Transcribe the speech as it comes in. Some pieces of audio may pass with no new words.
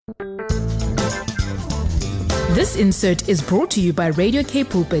This insert is brought to you by Radio K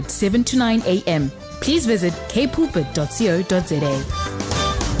Pulpit 7 to 9 a.m. Please visit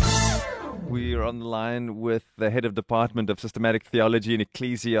kpulpit.co.za. We are on the line with the head of Department of Systematic Theology and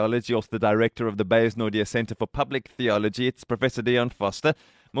Ecclesiology, also the director of the Bayes Nordia Center for Public Theology. It's Professor Dion Forster.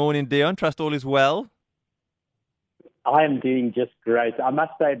 Morning, Dion. Trust all is well. I am doing just great. I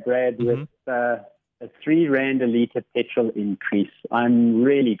must say, Brad, with a 3 rand a litre petrol increase, I'm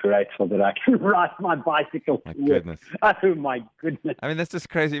really grateful that I can ride my bicycle. My goodness. Oh, my goodness. I mean, that's just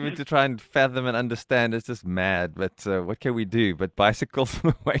crazy. Even to try and fathom and understand, it's just mad. But what can we do? But bicycles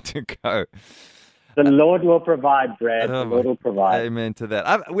are the way to go. The Lord will provide, Brad. The Lord will provide. Amen to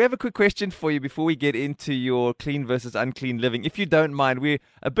that. We have a quick question for you before we get into your clean versus unclean living. If you don't mind, we're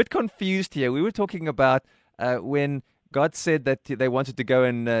a bit confused here. We were talking about when God said that they wanted to go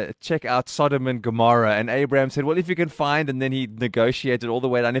and check out Sodom and Gomorrah. And Abraham said, well, if you can find, and then he negotiated all the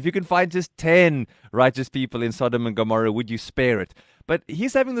way down, if you can find just 10 righteous people in Sodom and Gomorrah, would you spare it? But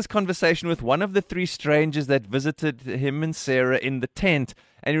he's having this conversation with one of the 3 strangers that visited him and Sarah in the tent.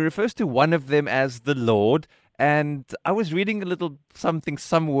 And he refers to one of them as the Lord. And I was reading a little something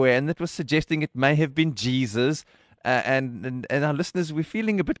somewhere, and it was suggesting it may have been Jesus. And our listeners, we're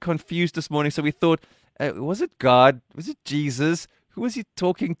feeling a bit confused this morning. So we thought, was it God? Was it Jesus? Who was he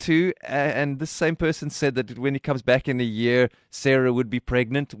talking to? And the same person said that when he comes back in a year, Sarah would be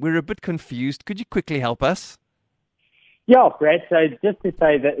pregnant. We're a bit confused. Could you quickly help us? Yeah, Brad. So just to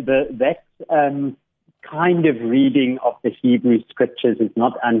say that that kind of reading of the Hebrew Scriptures is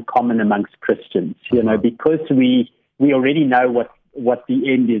not uncommon amongst Christians. You know, because we already know what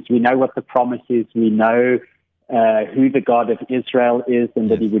the end is. We know what the promise is. We know who the God of Israel is, and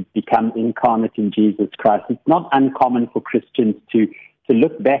that he would become incarnate in Jesus Christ. It's not uncommon for Christians to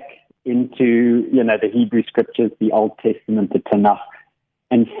look back into, the Hebrew Scriptures, the Old Testament, the Tanakh,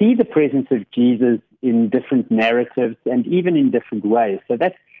 and see the presence of Jesus in different narratives and even in different ways. So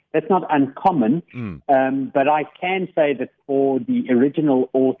that's not uncommon, but I can say that for the original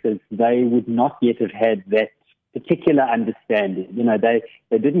authors, they would not yet have had that particular understanding. They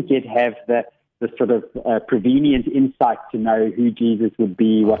didn't yet have the sort of prevenient insight to know who Jesus would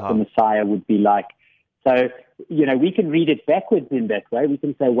be, what the Messiah would be like. So, we can read it backwards in that way. We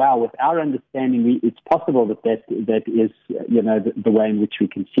can say, wow, with our understanding, it's possible that is, the way in which we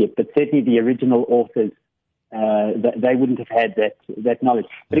can see it. But certainly the original authors, they wouldn't have had that knowledge.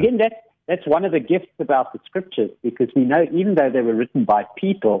 But again, that's one of the gifts about the Scriptures, because we know, even though they were written by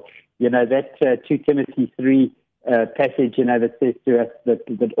people, that 2 Timothy 3 passage, that says to us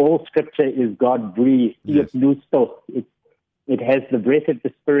that all Scripture is God-breathed. Yes. It has the breath of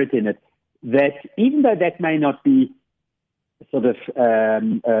the Spirit in it. That even though that may not be sort of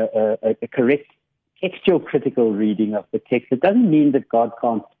a correct textual critical reading of the text, it doesn't mean that God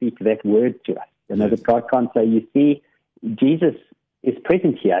can't speak that word to us. That God can't say, you see, Jesus is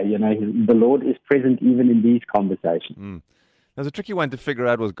present here. The Lord is present even in these conversations. It was a tricky one to figure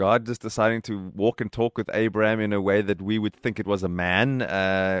out. Was God just deciding to walk and talk with Abraham in a way that we would think it was a man,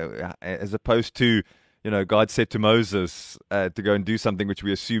 as opposed to, God said to Moses to go and do something which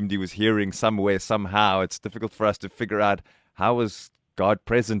we assumed he was hearing somewhere, somehow. It's difficult for us to figure out how was God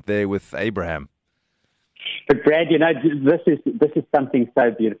present there with Abraham. But Brad, this is something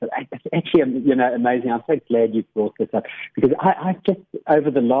so beautiful. It's actually, amazing. I'm so glad you brought this up, because I've just,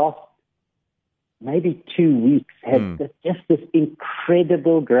 over the last maybe 2 weeks, had just this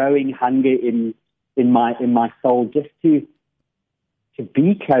incredible growing hunger in my soul, just to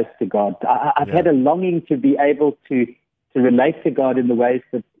be close to God. I've had a longing to be able to relate to God in the ways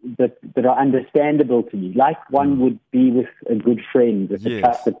that are understandable to me, like one would be with a good friend, with a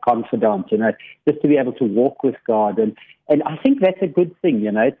trusted confidant, just to be able to walk with God. And I think that's a good thing,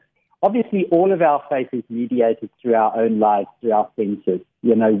 It's, obviously, all of our faith is mediated through our own lives, through our senses.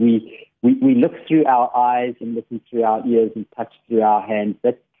 We look through our eyes and listen through our ears and touch through our hands.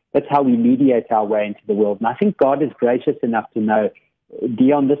 That's how we mediate our way into the world. And I think God is gracious enough to know,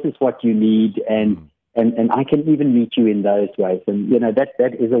 Dion, this is what you need, and I can even meet you in those ways. And,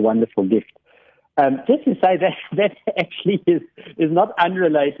 that is a wonderful gift. Just to say that actually is not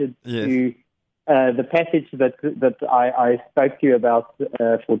unrelated to the passage that I spoke to you about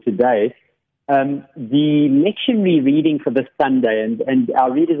for today. The lectionary reading for this Sunday, and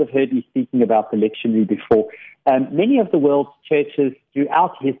our readers have heard me speaking about the lectionary before. Many of the world's churches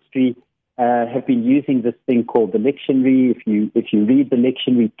throughout history have been using this thing called the lectionary. If you read the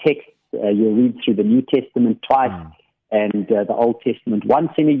lectionary text, you'll read through the New Testament twice and the Old Testament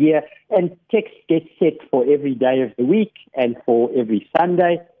once in a year. And text gets set for every day of the week and for every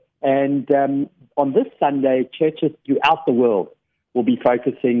Sunday. And on this Sunday, churches throughout the world we'll be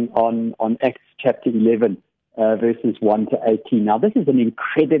focusing on Acts chapter 11, verses 1 to 18. Now, this is an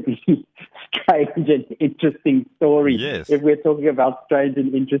incredibly strange and interesting story. Yes. If we're talking about strange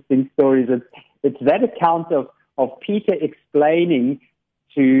and interesting stories, it's that account of Peter explaining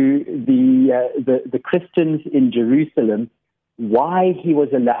to the Christians in Jerusalem why he was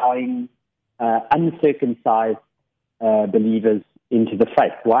allowing uncircumcised believers into the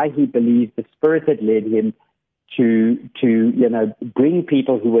faith, why he believed the Spirit had led him to bring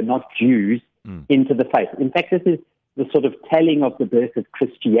people who were not Jews into the faith. In fact, this is the sort of telling of the birth of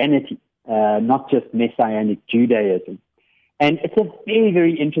Christianity, not just Messianic Judaism. And it's a very,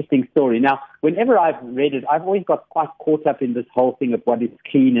 very interesting story. Now, whenever I've read it, I've always got quite caught up in this whole thing of what is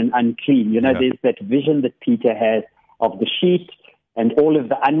clean and unclean. There's that vision that Peter has of the sheep and all of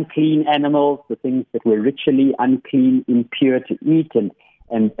the unclean animals, the things that were ritually unclean, impure to eat, and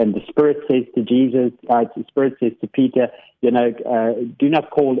the Spirit says to Jesus, the Spirit says to Peter, do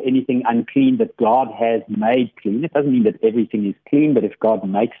not call anything unclean that God has made clean. It doesn't mean that everything is clean, but if God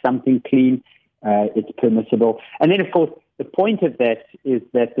makes something clean, it's permissible. And then, of course, the point of that is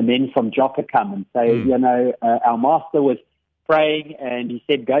that the men from Joppa come and say, our master was praying and he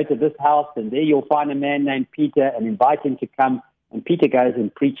said, go to this house and there you'll find a man named Peter and invite him to come. And Peter goes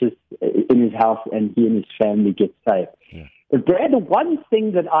and preaches in his house and he and his family get saved. Yeah. But Brad, the one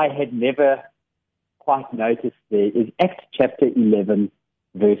thing that I had never quite noticed there is Acts chapter 11,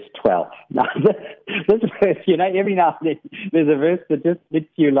 verse 12. Now, this verse, every now and then there's a verse that just hits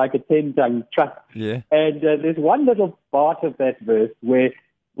you like a 10-ton truck. Yeah. And there's one little part of that verse where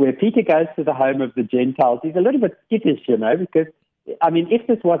Peter goes to the home of the Gentiles. He's a little bit skittish, because, if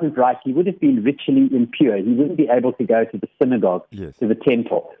this wasn't right, he would have been ritually impure. He wouldn't be able to go to the synagogue, yes, to the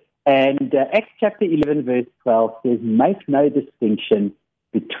temple. And Acts chapter 11, verse 12 says, make no distinction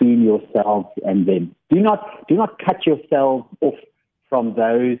between yourselves and them. Do not cut yourselves off from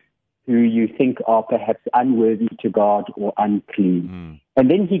those who you think are perhaps unworthy to God or unclean. And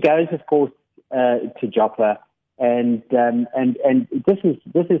then he goes, of course, to Joppa, and this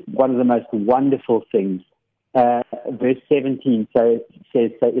is one of the most wonderful things. Verse 17 says,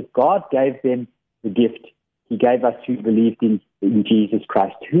 if God gave them the gift, he gave us who believed in Jesus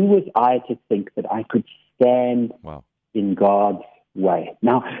Christ. Who was I to think that I could stand in God's way?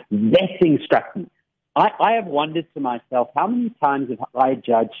 Now, that thing struck me. I have wondered to myself, how many times have I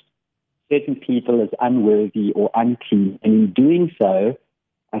judged certain people as unworthy or unclean, and in doing so,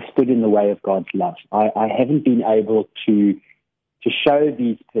 I stood in the way of God's love. I haven't been able to show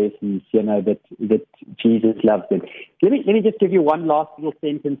these persons, that Jesus loves them. Let me just give you one last little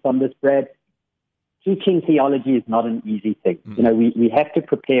sentence on this, Brad. Teaching theology is not an easy thing. We have to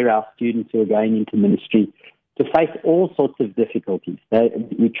prepare our students who are going into ministry to face all sorts of difficulties.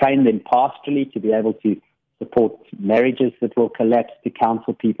 We train them pastorally to be able to support marriages that will collapse, to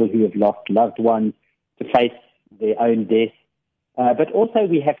counsel people who have lost loved ones, to face their own death. But also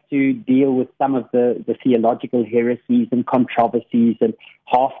we have to deal with some of the theological heresies and controversies and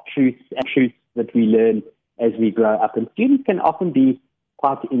half-truths and truths that we learn as we grow up. And students can often be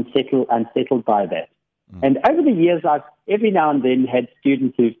quite unsettled by that. And over the years, I've every now and then had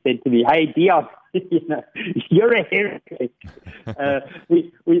students who've said to me, hey, Dion, you're a heretic.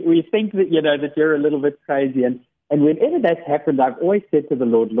 We think that, that you're a little bit crazy. And whenever that's happened, I've always said to the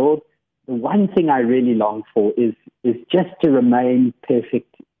Lord, the one thing I really long for is just to remain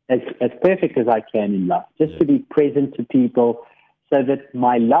perfect, as perfect as I can in life, just to be present to people so that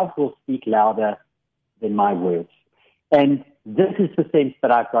my love will speak louder than my words. And this is the sense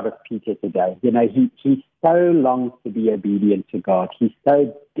that I've got of Peter today. He so longs to be obedient to God. He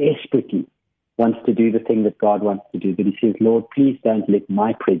so desperately wants to do the thing that God wants to do, that he says, Lord, please don't let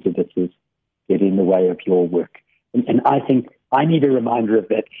my prejudices get in the way of your work. And I think I need a reminder of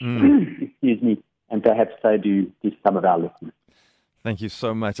that, excuse me, and perhaps so do some of our listeners. Thank you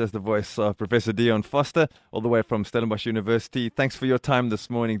so much. As the voice of Professor Dion Forster, all the way from Stellenbosch University. Thanks for your time this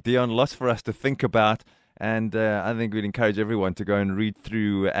morning, Dion. Lots for us to think about. And I think we'd encourage everyone to go and read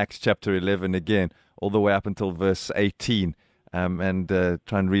through Acts chapter 11 again, all the way up until verse 18, and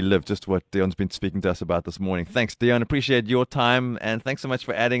try and relive just what Dion's been speaking to us about this morning. Thanks, Dion. Appreciate your time, and thanks so much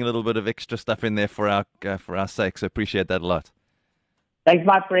for adding a little bit of extra stuff in there for our sake. So appreciate that a lot. Thanks,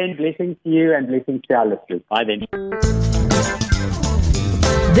 my friend. Blessings to you and blessings to our listeners. Bye then.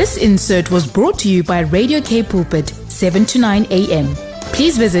 This insert was brought to you by Radio K Pulpit, 7 to 9 a.m.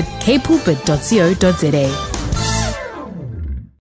 Please visit kpulpit.co.za.